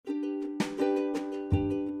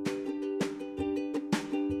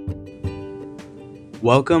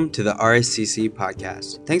Welcome to the RSCC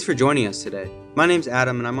podcast. Thanks for joining us today. My name's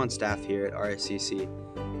Adam and I'm on staff here at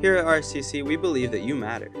RSCC. Here at RSCC, we believe that you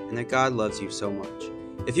matter and that God loves you so much.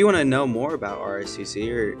 If you want to know more about RSCC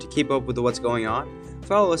or to keep up with what's going on,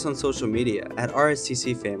 follow us on social media at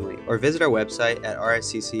RSCC Family or visit our website at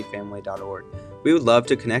rsccfamily.org. We would love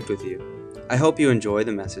to connect with you. I hope you enjoy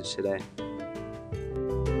the message today.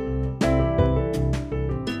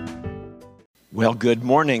 Well, good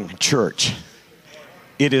morning, church.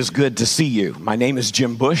 It is good to see you. My name is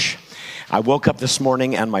Jim Bush. I woke up this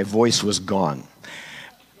morning and my voice was gone.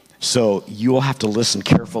 So you will have to listen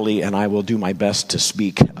carefully, and I will do my best to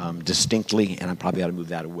speak distinctly, and I probably ought to move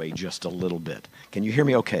that away just a little bit. Can you hear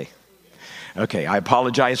me okay? Okay, I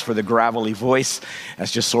apologize for the gravelly voice.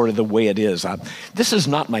 That's just sort of the way it is. This is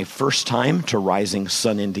not my first time to Rising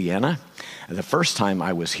Sun, Indiana. The first time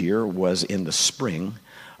I was here was in the spring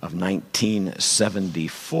of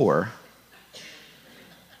 1974.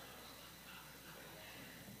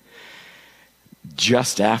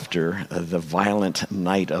 Just after the violent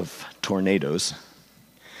night of tornadoes,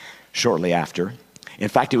 shortly after. In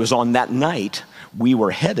fact, it was on that night we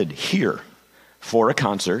were headed here for a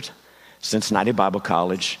concert, Cincinnati Bible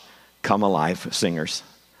College, Come Alive singers,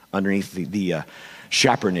 underneath the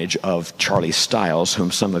chaperonage of Charlie Stiles,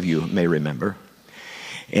 whom some of you may remember.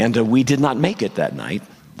 And we did not make it that night.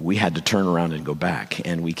 We had to turn around and go back,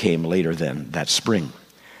 and we came later than that spring.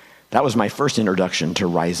 That was my first introduction to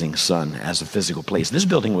Rising Sun as a physical place. This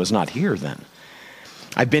building was not here then.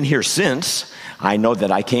 I've been here since. I know that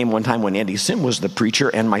I came one time when Andy Sim was the preacher,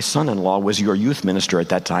 and my son-in-law was your youth minister at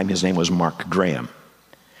that time. His name was Mark Graham.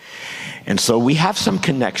 And so we have some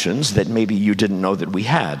connections that maybe you didn't know that we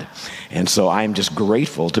had. And so I'm just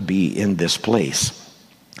grateful to be in this place.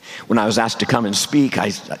 When I was asked to come and speak, I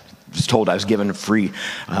was told I was given a free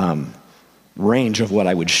range of what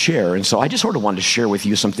I would share. And so I just sort of wanted to share with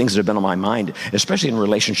you some things that have been on my mind, especially in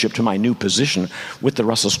relationship to my new position with the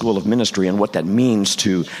Russell School of Ministry and what that means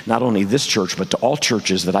to not only this church, but to all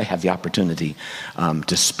churches that I have the opportunity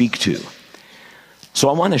to speak to. So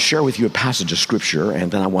I want to share with you a passage of Scripture,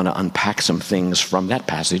 and then I want to unpack some things from that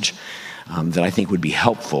passage that I think would be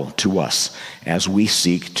helpful to us as we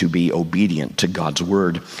seek to be obedient to God's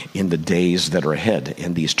word in the days that are ahead,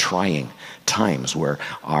 in these trying times where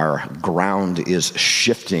our ground is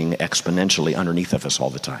shifting exponentially underneath of us all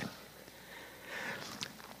the time.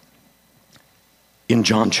 In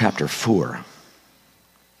John chapter 4,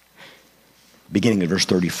 beginning at verse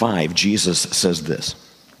 35, Jesus says this: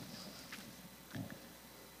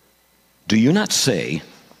 "Do you not say,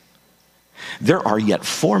 'There are yet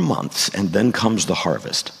 4 months, and then comes the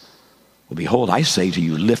harvest'? Well, behold, I say to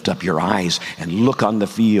you, lift up your eyes and look on the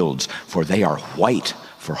fields, for they are white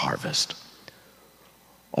for harvest.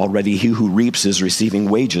 Already he who reaps is receiving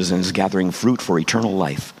wages and is gathering fruit for eternal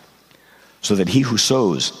life, so that he who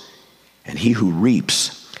sows and he who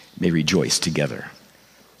reaps may rejoice together."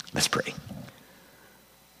 Let's pray.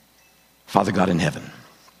 Father God in heaven,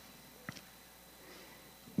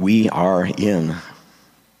 we are in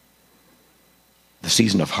the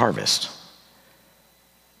season of harvest.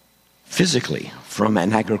 Physically, from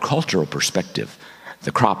an agricultural perspective,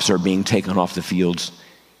 the crops are being taken off the fields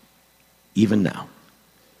even now.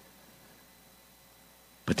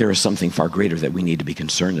 But there is something far greater that we need to be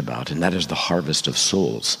concerned about, and that is the harvest of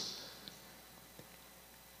souls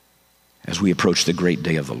as we approach the great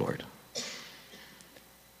day of the Lord.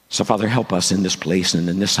 So, Father, help us in this place and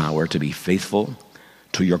in this hour to be faithful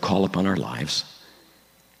to your call upon our lives.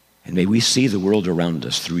 And may we see the world around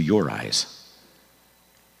us through your eyes.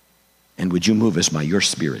 And would you move us by your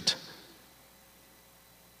Spirit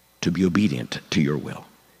to be obedient to your will.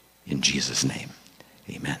 In Jesus' name,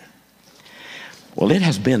 amen. Well, it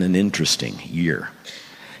has been an interesting year.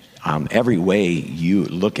 Every way you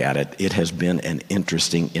look at it, it has been an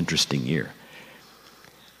interesting year.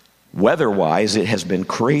 Weather-wise, it has been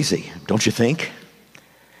crazy, don't you think?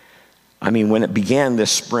 I mean, when it began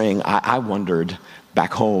this spring, I wondered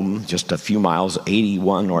back home, just a few miles,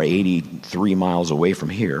 81 or 83 miles away from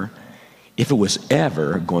here, if it was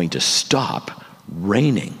ever going to stop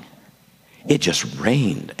raining. It just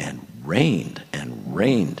rained and rained and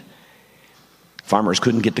rained. Farmers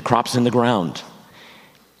couldn't get the crops in the ground.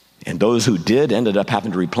 And those who did ended up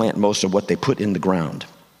having to replant most of what they put in the ground.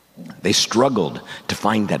 They struggled to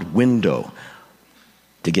find that window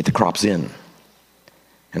to get the crops in.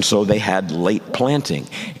 And so they had late planting.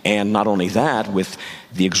 And not only that, with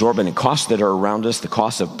the exorbitant costs that are around us, the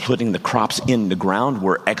costs of putting the crops in the ground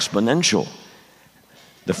were exponential.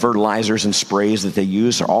 The fertilizers and sprays that they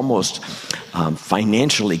use are almost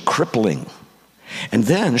financially crippling. And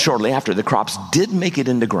then, shortly after the crops did make it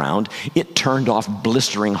in the ground, it turned off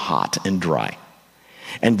blistering hot and dry.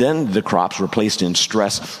 And then the crops were placed in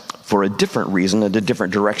stress for a different reason and a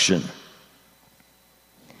different direction.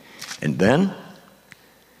 And then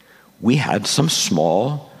we had some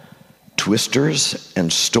small twisters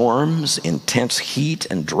and storms, intense heat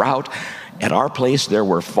and drought. At our place, there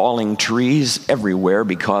were falling trees everywhere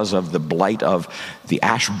because of the blight of the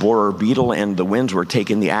ash borer beetle, and the winds were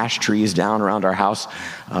taking the ash trees down around our house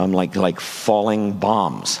like falling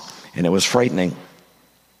bombs, and it was frightening.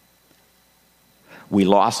 We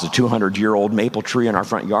lost a 200-year-old maple tree in our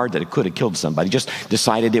front yard that it could have killed somebody. Just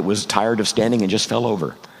decided it was tired of standing and just fell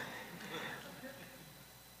over.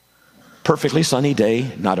 Perfectly sunny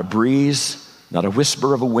day, not a breeze, not a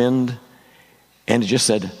whisper of a wind, and it just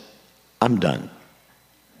said, "I'm done."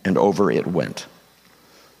 And over it went.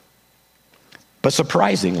 But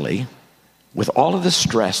surprisingly, with all of the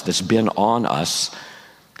stress that's been on us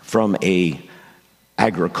from a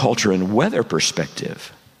agriculture and weather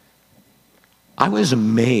perspective, I was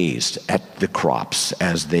amazed at the crops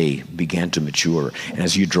as they began to mature. And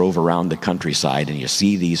as you drove around the countryside and you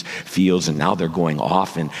see these fields and now they're going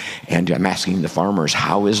off, and I'm asking the farmers,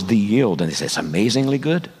 how is the yield? And they say, it's amazingly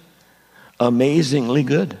good. Amazingly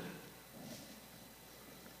good.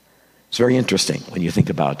 It's very interesting when you think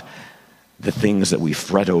about the things that we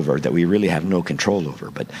fret over that we really have no control over.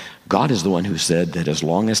 But God is the one who said that as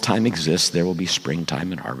long as time exists, there will be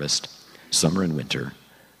springtime and harvest, summer and winter,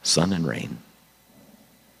 sun and rain.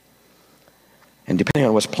 And depending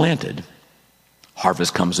on what's planted,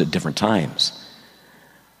 harvest comes at different times.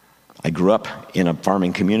 I grew up in a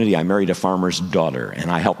farming community. I married a farmer's daughter,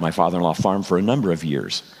 and I helped my father-in-law farm for a number of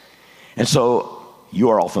years. And so you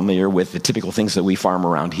are all familiar with the typical things that we farm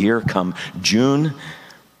around here. Come June,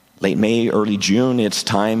 late May, early June, it's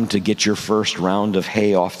time to get your first round of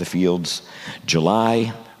hay off the fields.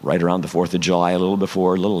 July, right around the 4th of July, a little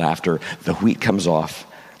before, a little after, the wheat comes off.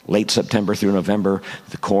 Late September through November,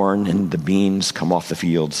 the corn and the beans come off the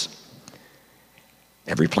fields.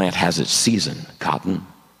 Every plant has its season. Cotton,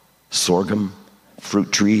 sorghum,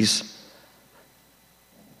 fruit trees,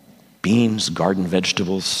 beans, garden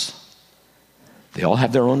vegetables. They all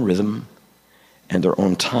have their own rhythm and their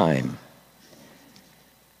own time.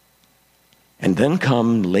 And then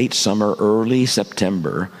come late summer, early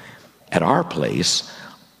September, at our place,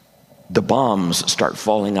 the bombs start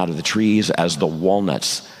falling out of the trees as the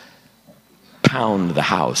walnuts pound the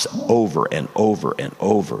house over and over and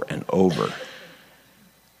over and over.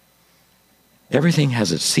 Everything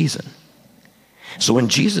has its season. So when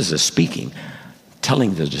Jesus is speaking,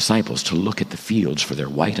 telling the disciples to look at the fields for their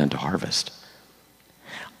white unto harvest,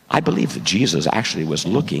 I believe that Jesus actually was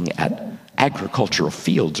looking at agricultural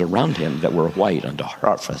fields around him that were white unto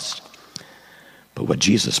harvest. But what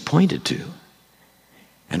Jesus pointed to,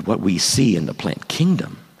 and what we see in the plant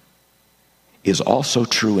kingdom, is also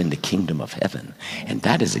true in the kingdom of heaven. And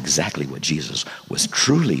that is exactly what Jesus was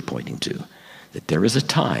truly pointing to, that there is a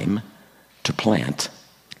time to plant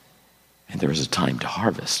and there is a time to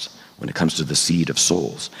harvest when it comes to the seed of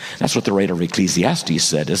souls. That's what the writer of Ecclesiastes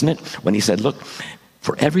said, isn't it? When he said, look,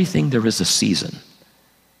 for everything there is a season,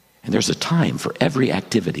 and there's a time for every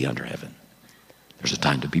activity under heaven. There's a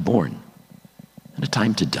time to be born and a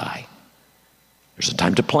time to die. There's a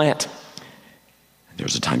time to plant, and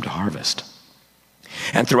there's a time to harvest.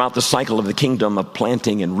 And throughout the cycle of the kingdom of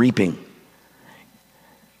planting and reaping,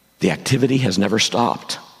 the activity has never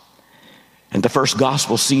stopped. And the first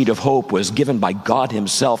gospel seed of hope was given by God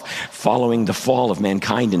himself following the fall of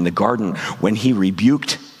mankind in the garden, when he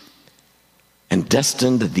rebuked and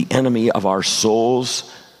destined the enemy of our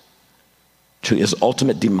souls to his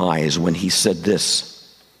ultimate demise when he said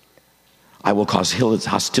this, I will cause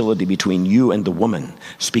hostility between you and the woman,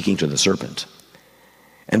 speaking to the serpent,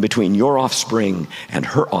 and between your offspring and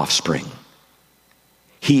her offspring.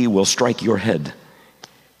 He will strike your head,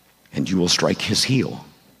 and you will strike his heel.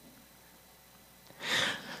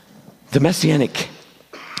 The messianic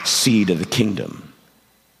seed of the kingdom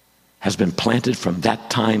has been planted from that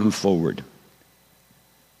time forward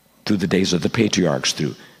through the days of the patriarchs,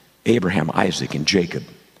 through Abraham, Isaac, and Jacob,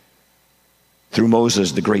 through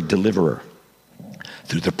Moses, the great deliverer,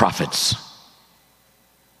 through the prophets.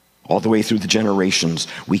 All the way through the generations,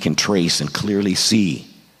 we can trace and clearly see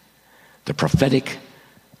the prophetic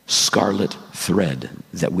scarlet thread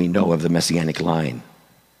that we know of the messianic line.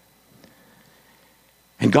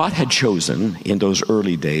 And God had chosen in those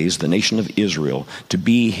early days the nation of Israel to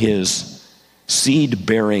be his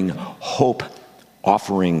seed-bearing,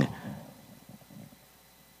 hope-offering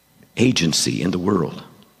agency in the world.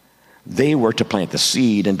 They were to plant the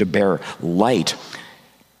seed and to bear light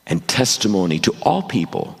and testimony to all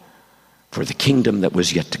people for the kingdom that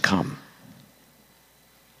was yet to come.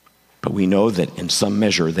 But we know that in some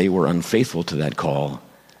measure they were unfaithful to that call.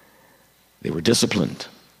 They were disciplined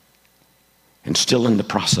and still in the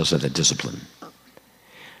process of that discipline.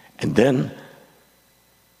 And then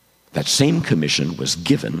that same commission was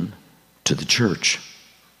given to the church,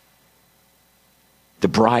 the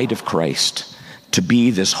bride of Christ, to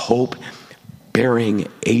be this hope-bearing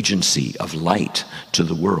agency of light to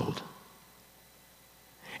the world.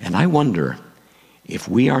 And I wonder if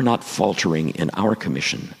we are not faltering in our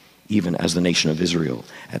commission, even as the nation of Israel,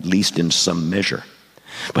 at least in some measure.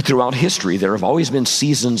 But throughout history, there have always been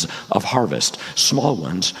seasons of harvest, small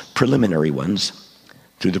ones, preliminary ones,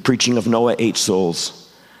 through the preaching of Noah, 8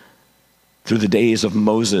 souls, through the days of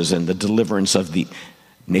Moses and the deliverance of the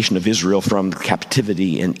nation of Israel from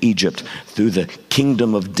captivity in Egypt, through the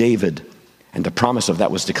kingdom of David, and the promise of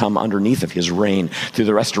that was to come underneath of his reign, through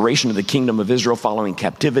the restoration of the kingdom of Israel following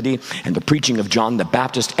captivity, and the preaching of John the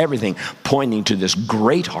Baptist, everything pointing to this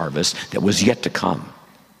great harvest that was yet to come.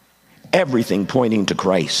 Everything pointing to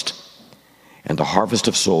Christ and the harvest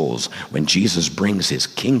of souls when Jesus brings his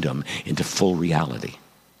kingdom into full reality.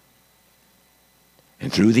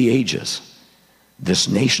 And through the ages, this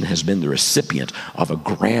nation has been the recipient of a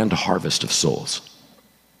grand harvest of souls.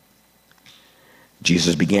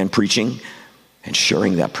 Jesus began preaching and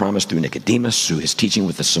sharing that promise through Nicodemus, through his teaching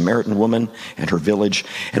with the Samaritan woman and her village.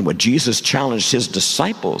 And what Jesus challenged his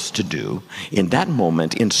disciples to do in that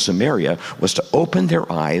moment in Samaria was to open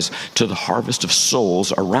their eyes to the harvest of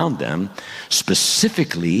souls around them,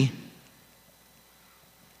 specifically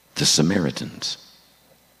the Samaritans.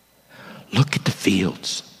 Look at the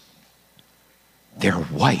fields. They're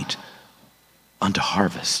white unto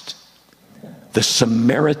harvest. The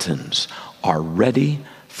Samaritans are ready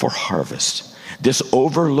for harvest. This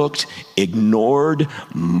overlooked, ignored,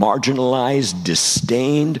 marginalized,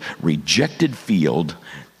 disdained, rejected field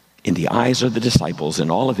in the eyes of the disciples and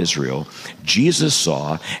all of Israel, Jesus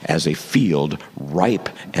saw as a field ripe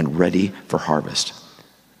and ready for harvest.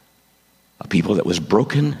 A people that was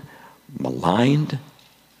broken, maligned,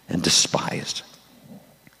 and despised.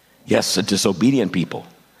 Yes, a disobedient people,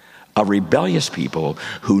 a rebellious people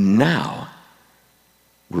who now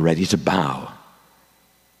were ready to bow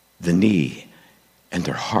the knee and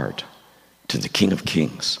their heart to the King of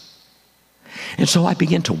Kings. And so I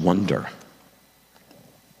began to wonder,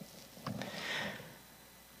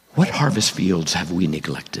 what harvest fields have we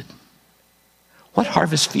neglected? What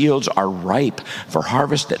harvest fields are ripe for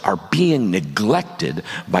harvest that are being neglected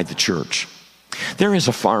by the church? There is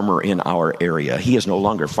a farmer in our area. He is no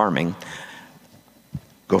longer farming.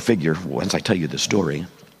 Go figure, once I tell you the story.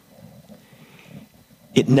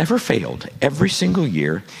 It never failed. Every single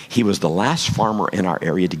year, he was the last farmer in our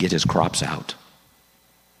area to get his crops out.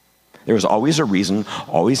 There was always a reason,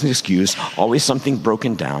 always an excuse, always something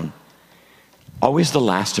broken down, always the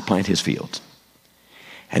last to plant his fields.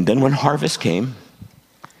 And then when harvest came,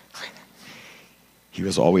 he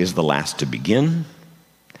was always the last to begin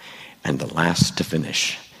and the last to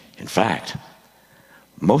finish. In fact,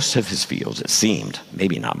 most of his fields, it seemed,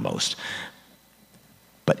 maybe not most,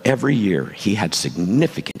 but every year he had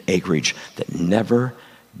significant acreage that never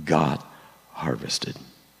got harvested.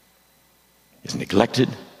 It's neglected,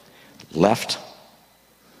 left.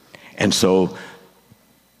 And so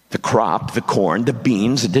the crop, the corn, the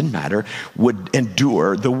beans, it didn't matter, would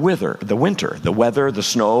endure the winter, the weather, the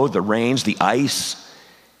snow, the rains, the ice,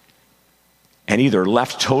 and either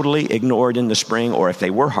left totally ignored in the spring, or if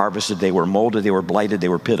they were harvested, they were molded, they were blighted, they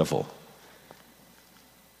were pitiful.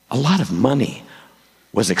 A lot of money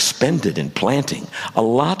was expended in planting. A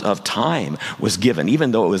lot of time was given,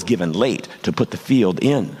 even though it was given late, to put the field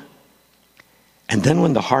in. And then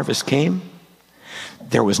when the harvest came,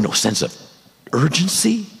 there was no sense of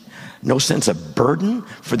urgency, no sense of burden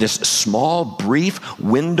for this small, brief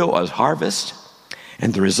window of harvest.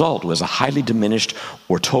 And the result was a highly diminished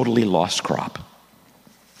or totally lost crop.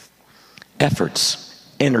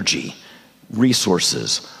 Efforts, energy,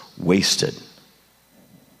 resources wasted.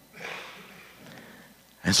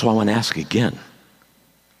 And so I want to ask again,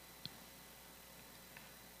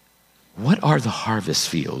 what are the harvest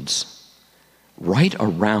fields right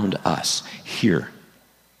around us here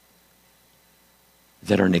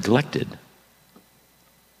that are neglected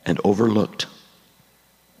and overlooked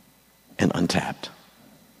and untapped?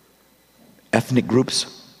 Ethnic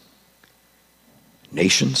groups,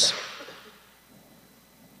 nations,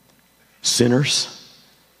 sinners,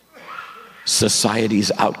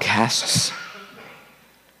 society's outcasts.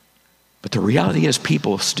 But the reality is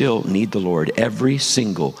people still need the Lord. Every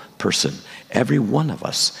single person, every one of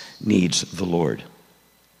us needs the Lord.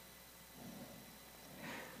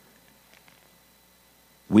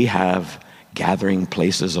 We have gathering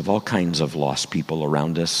places of all kinds of lost people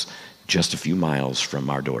around us just a few miles from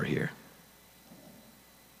our door here.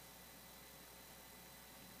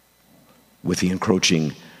 With the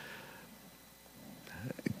encroaching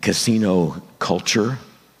casino culture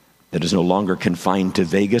that is no longer confined to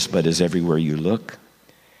Vegas but is everywhere you look,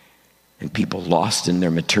 and people lost in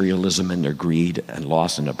their materialism and their greed and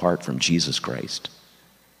lost and apart from Jesus Christ,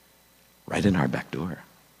 right in our back door.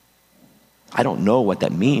 I don't know what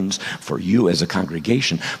that means for you as a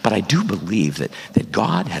congregation, but I do believe that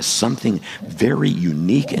God has something very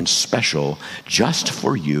unique and special just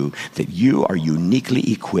for you, that you are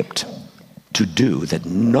uniquely equipped to do that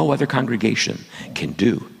no other congregation can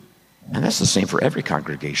do. And that's the same for every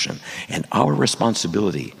congregation. And our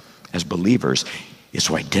responsibility as believers is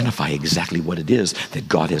to identify exactly what it is that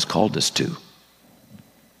God has called us to.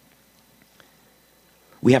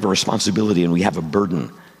 We have a responsibility and we have a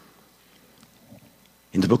burden.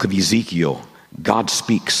 In the book of Ezekiel, God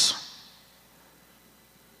speaks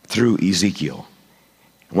through Ezekiel.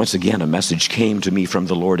 Once again, a message came to me from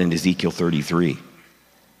the Lord in Ezekiel 33.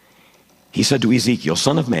 He said to Ezekiel,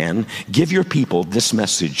 "Son of man, give your people this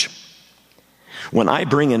message. When I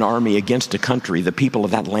bring an army against a country, the people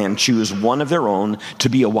of that land choose one of their own to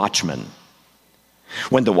be a watchman.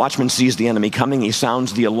 When the watchman sees the enemy coming, he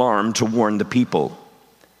sounds the alarm to warn the people.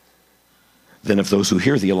 Then if those who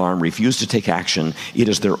hear the alarm refuse to take action, it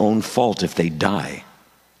is their own fault if they die.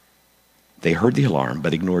 They heard the alarm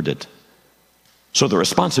but ignored it. So the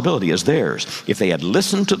responsibility is theirs. If they had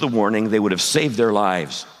listened to the warning, they would have saved their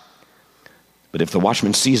lives. But if the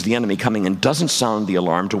watchman sees the enemy coming and doesn't sound the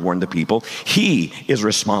alarm to warn the people, he is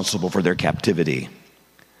responsible for their captivity.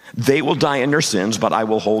 They will die in their sins, but I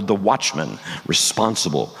will hold the watchman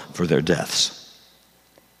responsible for their deaths.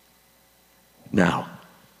 Now,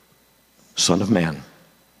 Son of man,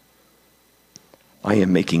 I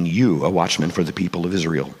am making you a watchman for the people of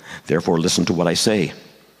Israel. Therefore, listen to what I say.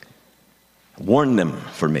 Warn them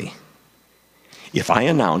for me. If I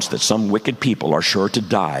announce that some wicked people are sure to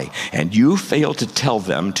die, and you fail to tell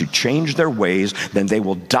them to change their ways, then they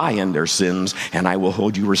will die in their sins, and I will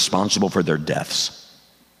hold you responsible for their deaths.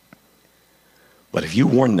 But if you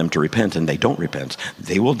warn them to repent and they don't repent,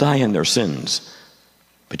 they will die in their sins,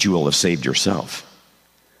 but you will have saved yourself.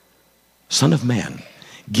 Son of man,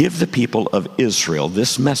 give the people of Israel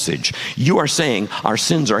this message. You are saying our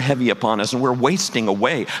sins are heavy upon us and we're wasting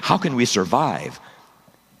away. How can we survive?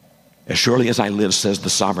 As surely as I live, says the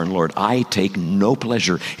sovereign Lord, I take no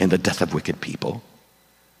pleasure in the death of wicked people.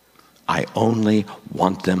 I only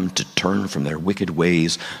want them to turn from their wicked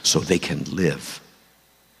ways so they can live.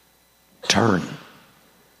 Turn.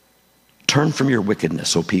 Turn from your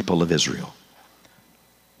wickedness, O people of Israel.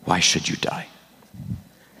 Why should you die?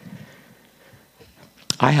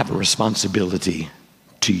 I have a responsibility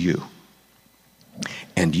to you.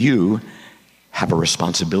 And you have a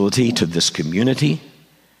responsibility to this community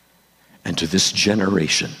and to this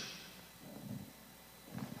generation.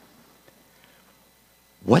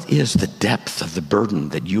 What is the depth of the burden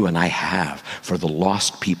that you and I have for the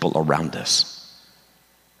lost people around us?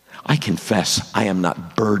 I confess I am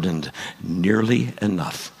not burdened nearly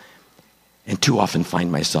enough, and too often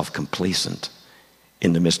find myself complacent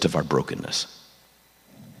in the midst of our brokenness.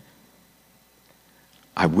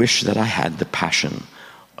 I wish that I had the passion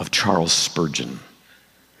of Charles Spurgeon,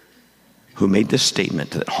 who made this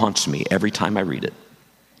statement that haunts me every time I read it.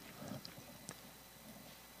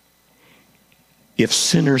 If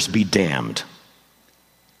sinners be damned,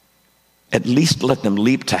 at least let them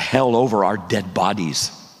leap to hell over our dead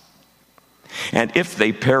bodies. And if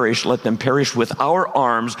they perish, let them perish with our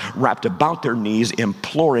arms wrapped about their knees,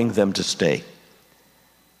 imploring them to stay.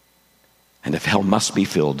 And if hell must be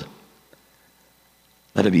filled,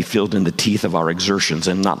 let it be filled in the teeth of our exertions,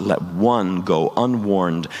 and not let one go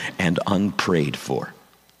unwarned and unprayed for.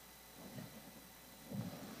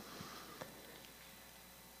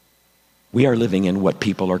 We are living in what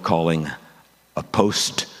people are calling a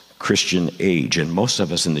post-Christian age, and most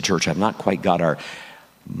of us in the church have not quite got our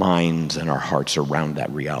minds and our hearts around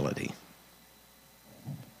that reality.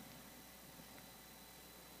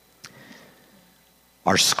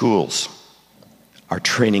 Our schools, our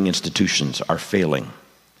training institutions are failing.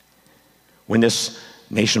 When this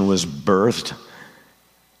nation was birthed,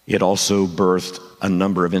 it also birthed a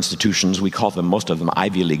number of institutions. We call them, most of them,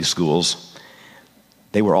 Ivy League schools.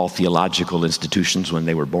 They were all theological institutions when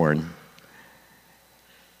they were born.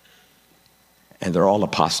 And they're all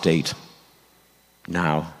apostate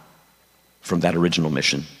now from that original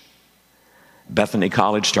mission. Bethany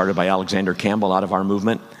College, started by Alexander Campbell out of our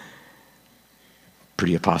movement,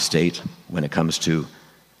 pretty apostate when it comes to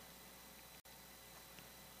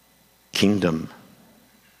kingdom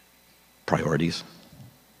priorities.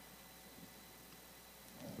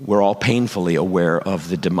 We're all painfully aware of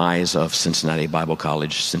the demise of Cincinnati Bible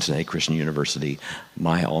College, Cincinnati Christian University,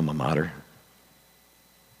 my alma mater.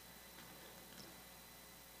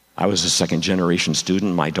 I was a second-generation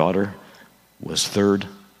student. My daughter was third.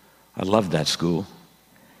 I loved that school,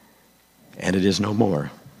 and it is no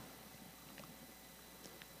more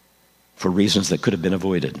for reasons that could have been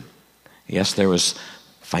avoided. Yes, there was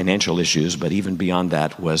financial issues, but even beyond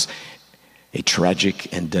that was a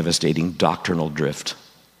tragic and devastating doctrinal drift.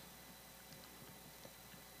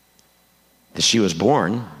 That she was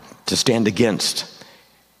born to stand against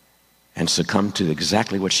and succumb to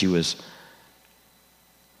exactly what she was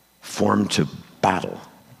formed to battle.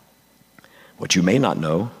 What you may not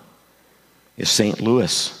know is St.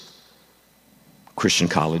 Louis Christian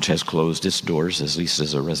College has closed its doors, at least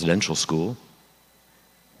as a residential school.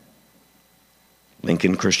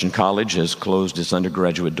 Lincoln Christian College has closed its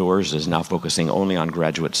undergraduate doors, is now focusing only on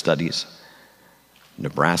graduate studies.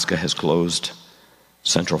 Nebraska has closed.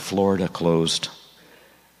 Central Florida closed.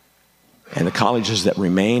 And the colleges that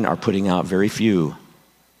remain are putting out very few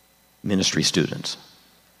ministry students.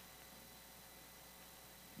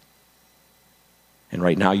 And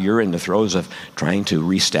right now you're in the throes of trying to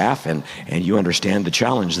restaff, and you understand the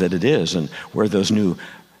challenge that it is and where those new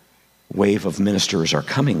wave of ministers are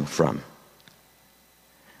coming from.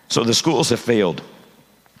 So the schools have failed,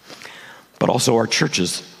 but also our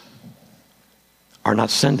churches are not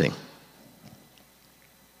sending.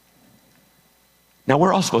 Now,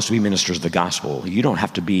 we're all supposed to be ministers of the gospel. You don't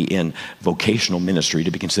have to be in vocational ministry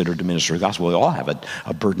to be considered a minister of the gospel. We all have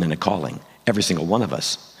a burden and a calling, every single one of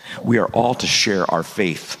us. We are all to share our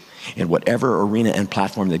faith in whatever arena and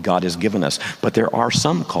platform that God has given us. But there are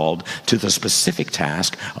some called to the specific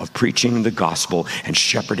task of preaching the gospel and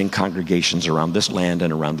shepherding congregations around this land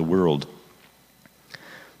and around the world.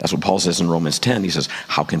 That's what Paul says in Romans 10. He says,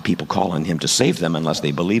 how can people call on him to save them unless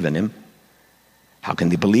they believe in him? How can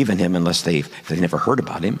they believe in him unless they've never heard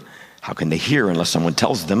about him? How can they hear unless someone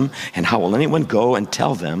tells them? And how will anyone go and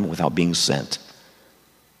tell them without being sent?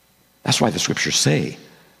 That's why the scriptures say,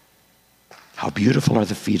 how beautiful are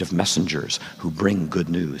the feet of messengers who bring good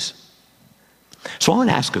news. So I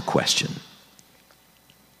want to ask a question.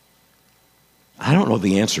 I don't know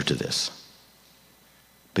the answer to this,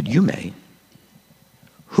 but you may.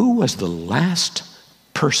 Who was the last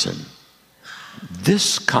person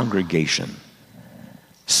this congregation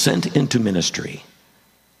sent into ministry,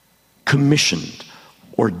 commissioned,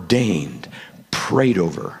 ordained, prayed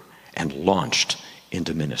over, and launched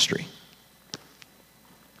into ministry?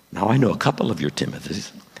 Now, I know a couple of your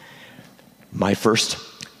Timothys. My first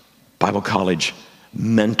Bible college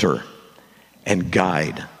mentor and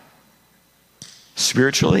guide,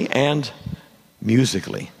 spiritually and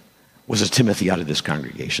musically, was a Timothy out of this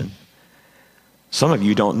congregation. Some of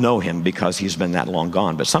you don't know him because he's been that long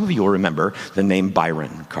gone, but some of you will remember the name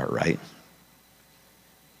Byron Cartwright.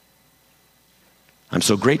 I'm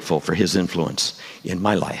so grateful for his influence in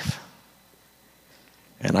my life.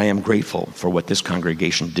 And I am grateful for what this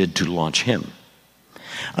congregation did to launch him.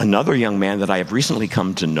 Another young man that I have recently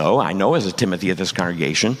come to know, I know as a Timothy of this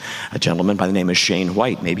congregation, a gentleman by the name of Shane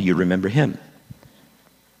White. Maybe you remember him.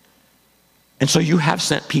 And so you have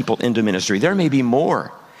sent people into ministry. There may be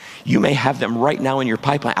more. You may have them right now in your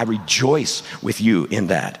pipeline. I rejoice with you in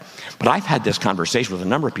that. But I've had this conversation with a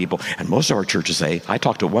number of people, and most of our churches say, I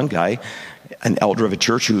talked to one guy, an elder of a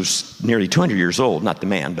church who's nearly 200 years old, not the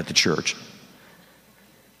man, but the church.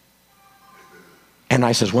 And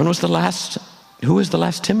I says, who was the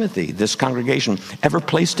last Timothy this congregation ever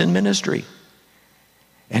placed in ministry?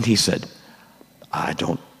 And he said, I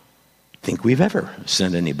don't think we've ever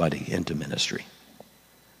sent anybody into ministry.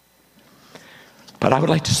 But I would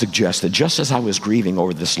like to suggest that just as I was grieving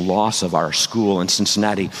over this loss of our school in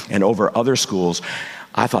Cincinnati and over other schools,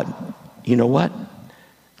 I thought, you know what?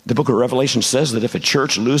 The book of Revelation says that if a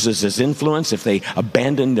church loses its influence, if they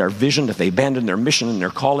abandon their vision, if they abandon their mission and their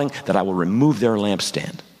calling, that I will remove their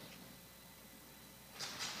lampstand.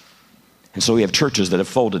 And so we have churches that have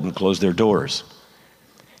folded and closed their doors.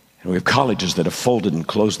 And we have colleges that have folded and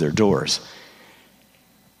closed their doors.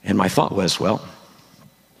 And my thought was, well,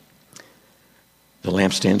 the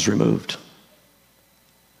lampstand's removed.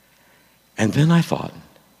 And then I thought,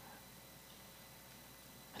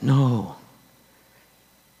 no.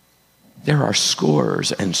 There are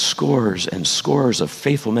scores and scores and scores of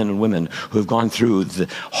faithful men and women who have gone through the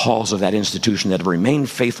halls of that institution that have remained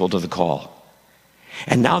faithful to the call.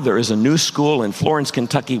 And now there is a new school in Florence,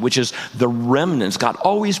 Kentucky, which is the remnants. God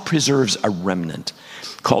always preserves a remnant,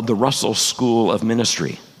 called the Russell School of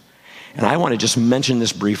Ministry. And I want to just mention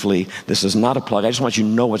this briefly. This is not a plug. I just want you to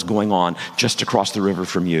know what's going on just across the river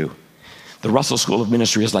from you. The Russell School of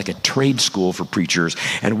Ministry is like a trade school for preachers,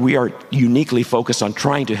 and we are uniquely focused on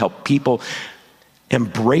trying to help people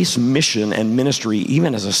embrace mission and ministry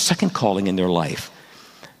even as a second calling in their life.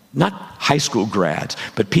 Not high school grads,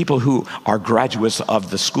 but people who are graduates of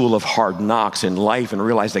the school of hard knocks in life and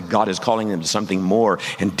realize that God is calling them to something more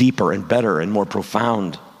and deeper and better and more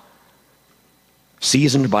profound.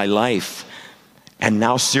 Seasoned by life and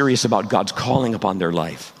now serious about God's calling upon their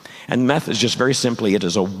life. And METH is just very simply, it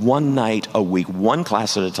is a one night a week, one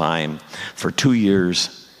class at a time for 2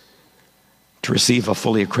 years to receive a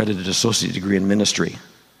fully accredited associate degree in ministry,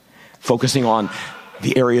 focusing on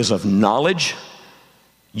the areas of knowledge.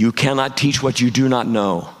 You cannot teach what you do not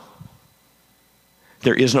know.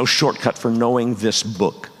 There is no shortcut for knowing this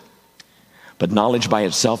book. But knowledge by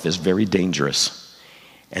itself is very dangerous.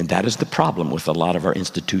 And that is the problem with a lot of our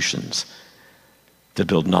institutions that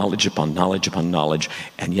build knowledge upon knowledge upon knowledge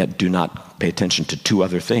and yet do not pay attention to two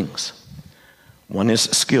other things. One is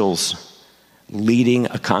skills, leading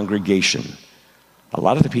a congregation. A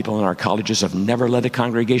lot of the people in our colleges have never led a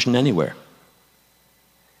congregation anywhere.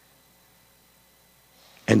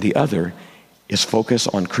 And the other is focus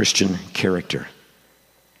on Christian character.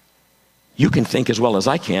 You can think as well as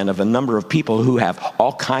I can of a number of people who have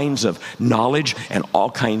all kinds of knowledge and all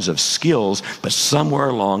kinds of skills, but somewhere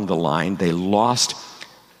along the line they lost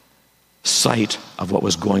sight of what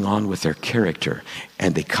was going on with their character,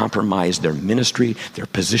 and they compromised their ministry, their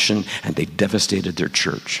position, and they devastated their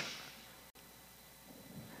church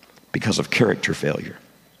because of character failure.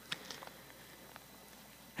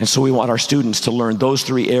 And so we want our students to learn those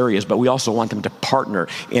three areas, but we also want them to partner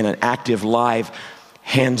in an active, live,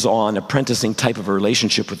 hands-on, apprenticing type of a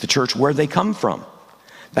relationship with the church where they come from.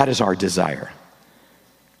 That is our desire.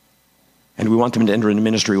 And we want them to enter into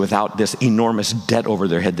ministry without this enormous debt over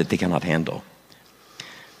their head that they cannot handle.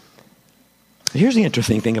 Here's the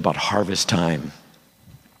interesting thing about harvest time.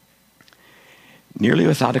 Nearly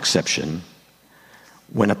without exception,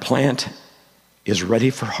 when a plant is ready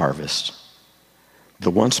for harvest, the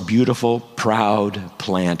once beautiful, proud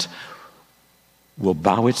plant will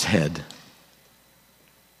bow its head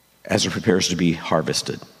as it prepares to be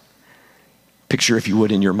harvested. Picture, if you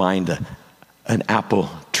would, in your mind, an apple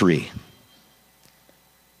tree.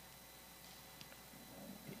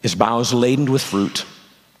 Its boughs laden with fruit,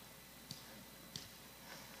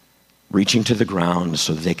 reaching to the ground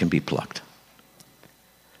so that they can be plucked.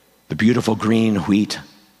 The beautiful green wheat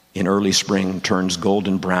in early spring turns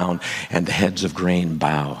golden brown, and the heads of grain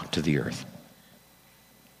bow to the earth.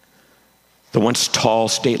 The once tall,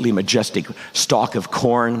 stately, majestic stalk of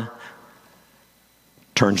corn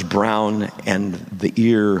turns brown, and the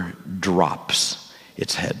ear drops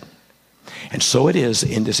its head. And so it is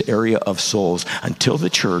in this area of souls until the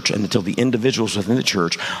church and until the individuals within the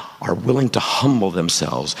church are willing to humble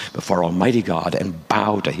themselves before Almighty God and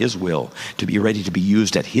bow to His will, to be ready to be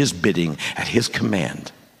used at His bidding, at His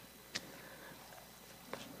command.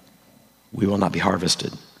 We will not be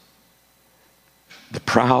harvested. The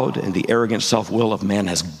proud and the arrogant self-will of man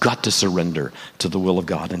has got to surrender to the will of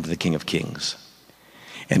God and to the King of Kings.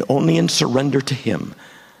 And only in surrender to Him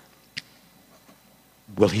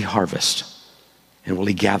will He harvest and will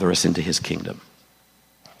He gather us into His kingdom.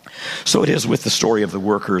 So it is with the story of the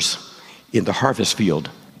workers in the harvest field.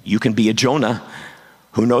 You can be a Jonah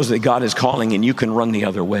who knows that God is calling and you can run the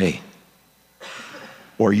other way.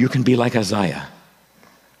 Or you can be like Isaiah,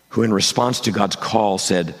 who in response to God's call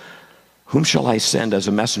said, "Whom shall I send as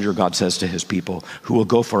a messenger," God says to His people, "who will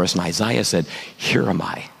go for us?" And Isaiah said, "Here am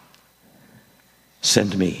I.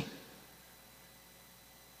 Send me."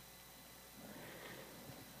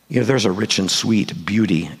 You know, there's a rich and sweet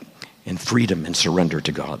beauty and freedom and surrender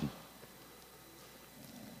to God.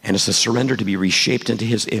 And it's a surrender to be reshaped into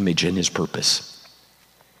His image and His purpose.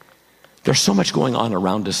 There's so much going on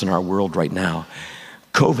around us in our world right now.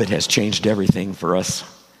 COVID has changed everything for us.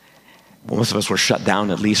 Most of us were shut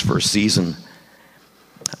down at least for a season.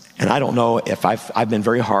 And I don't know if I've been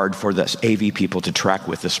very hard for the AV people to track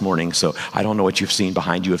with this morning, so I don't know what you've seen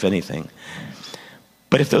behind you, if anything.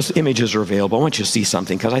 But if those images are available, I want you to see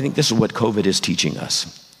something, because I think this is what COVID is teaching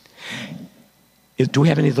us. Do we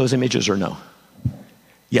have any of those images or no?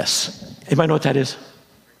 Yes. Anybody know what that is?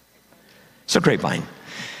 It's a grapevine.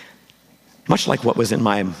 Much like what was in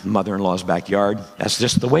my mother-in-law's backyard. That's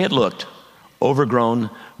just the way it looked. Overgrown,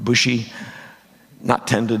 bushy, not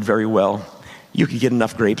tended very well. You could get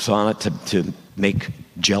enough grapes on it to make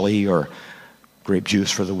jelly or grape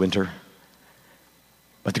juice for the winter.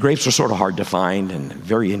 But the grapes are sort of hard to find and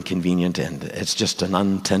very inconvenient, and it's just an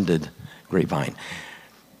untended grapevine.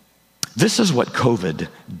 This is what COVID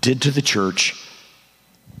did to the church.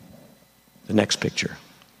 The next picture.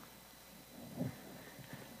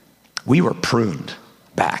 We were pruned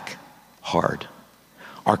back hard.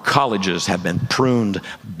 Our colleges have been pruned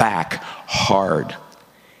back hard.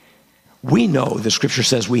 We know the scripture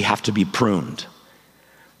says we have to be pruned,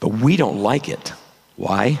 but we don't like it.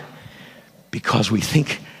 Why? Because we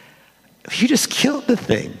think, you just killed the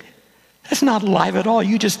thing. That's not live at all.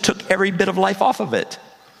 You just took every bit of life off of it.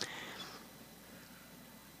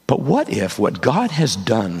 But what if what God has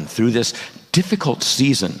done through this difficult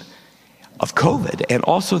season of COVID and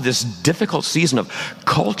also this difficult season of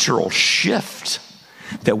cultural shift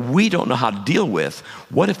that we don't know how to deal with,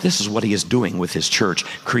 what if this is what he is doing with his church,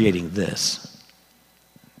 creating this?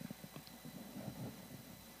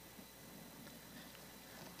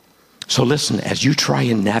 So listen, as you try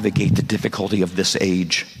and navigate the difficulty of this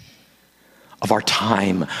age, of our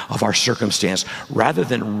time, of our circumstance, rather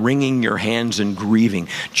than wringing your hands and grieving,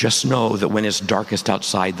 just know that when it's darkest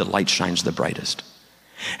outside, the light shines the brightest.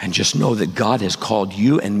 And just know that God has called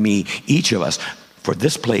you and me, each of us, for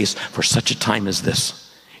this place, for such a time as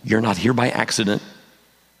this. You're not here by accident.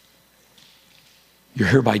 You're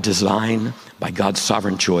here by design, by God's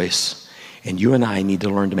sovereign choice. And you and I need to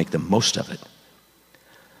learn to make the most of it.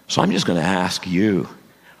 So I'm just going to ask you,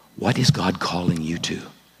 what is God calling you to?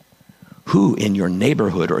 Who in your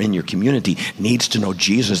neighborhood or in your community needs to know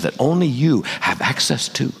Jesus that only you have access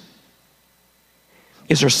to?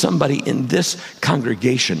 Is there somebody in this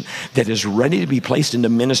congregation that is ready to be placed into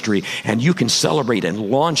ministry and you can celebrate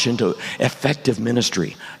and launch into effective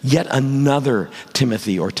ministry? Yet another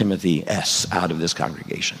Timothy or Timothy S. out of this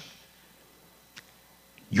congregation.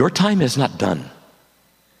 Your time is not done.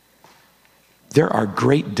 There are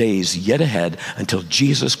great days yet ahead until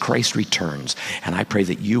Jesus Christ returns, and I pray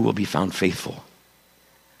that you will be found faithful.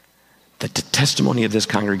 That the testimony of this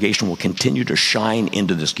congregation will continue to shine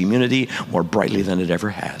into this community more brightly than it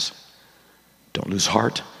ever has. Don't lose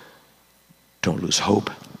heart. Don't lose hope.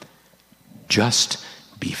 Just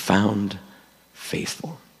be found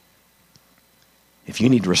faithful. If you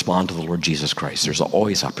need to respond to the Lord Jesus Christ, there's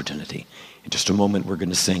always opportunity. In just a moment, we're going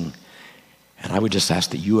to sing. And I would just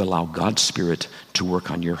ask that you allow God's Spirit to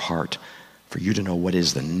work on your heart for you to know what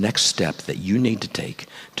is the next step that you need to take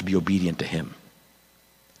to be obedient to him.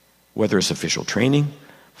 Whether it's official training,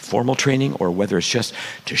 formal training, or whether it's just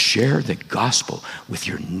to share the gospel with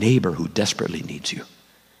your neighbor who desperately needs you.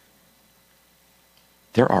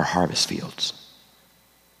 There are harvest fields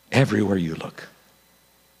everywhere you look.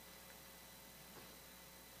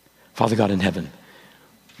 Father God in heaven,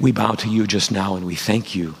 we bow to you just now and we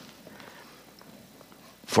thank you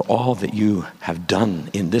for all that you have done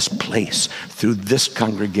in this place, through this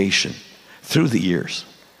congregation, through the years.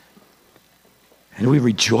 And we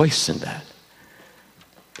rejoice in that.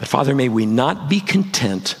 But Father, may we not be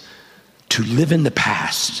content to live in the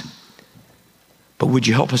past, but would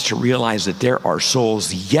you help us to realize that there are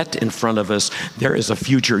souls yet in front of us, there is a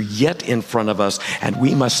future yet in front of us, and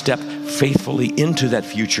we must step faithfully into that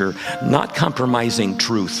future, not compromising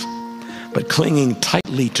truth, but clinging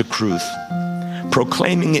tightly to truth,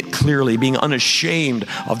 proclaiming it clearly, being unashamed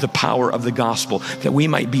of the power of the gospel, that we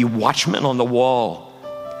might be watchmen on the wall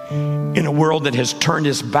in a world that has turned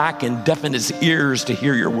its back and deafened its ears to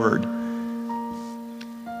hear your word.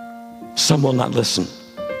 Some will not listen.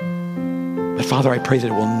 But Father, I pray that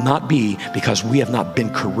it will not be because we have not been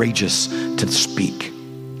courageous to speak.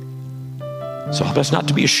 So help us not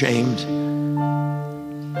to be ashamed.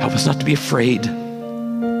 Help us not to be afraid.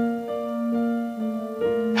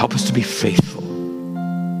 Help us to be faithful.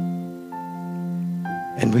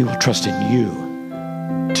 And we will trust in you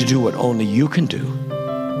to do what only you can do.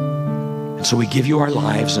 And so we give you our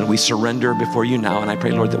lives and we surrender before you now. And I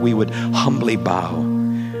pray, Lord, that we would humbly bow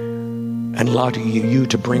and allow you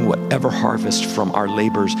to bring whatever harvest from our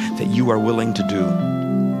labors that you are willing to do.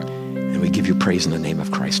 And we give you praise in the name of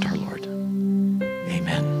Christ our Lord.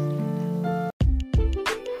 Amen.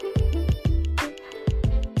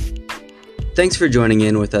 Thanks for joining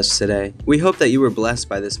in with us today. We hope that you were blessed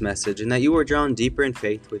by this message and that you were drawn deeper in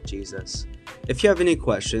faith with Jesus. If you have any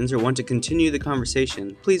questions or want to continue the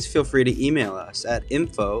conversation, please feel free to email us at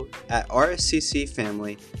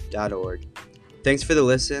info@rsccfamily.org. Thanks for the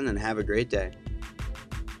listen and have a great day.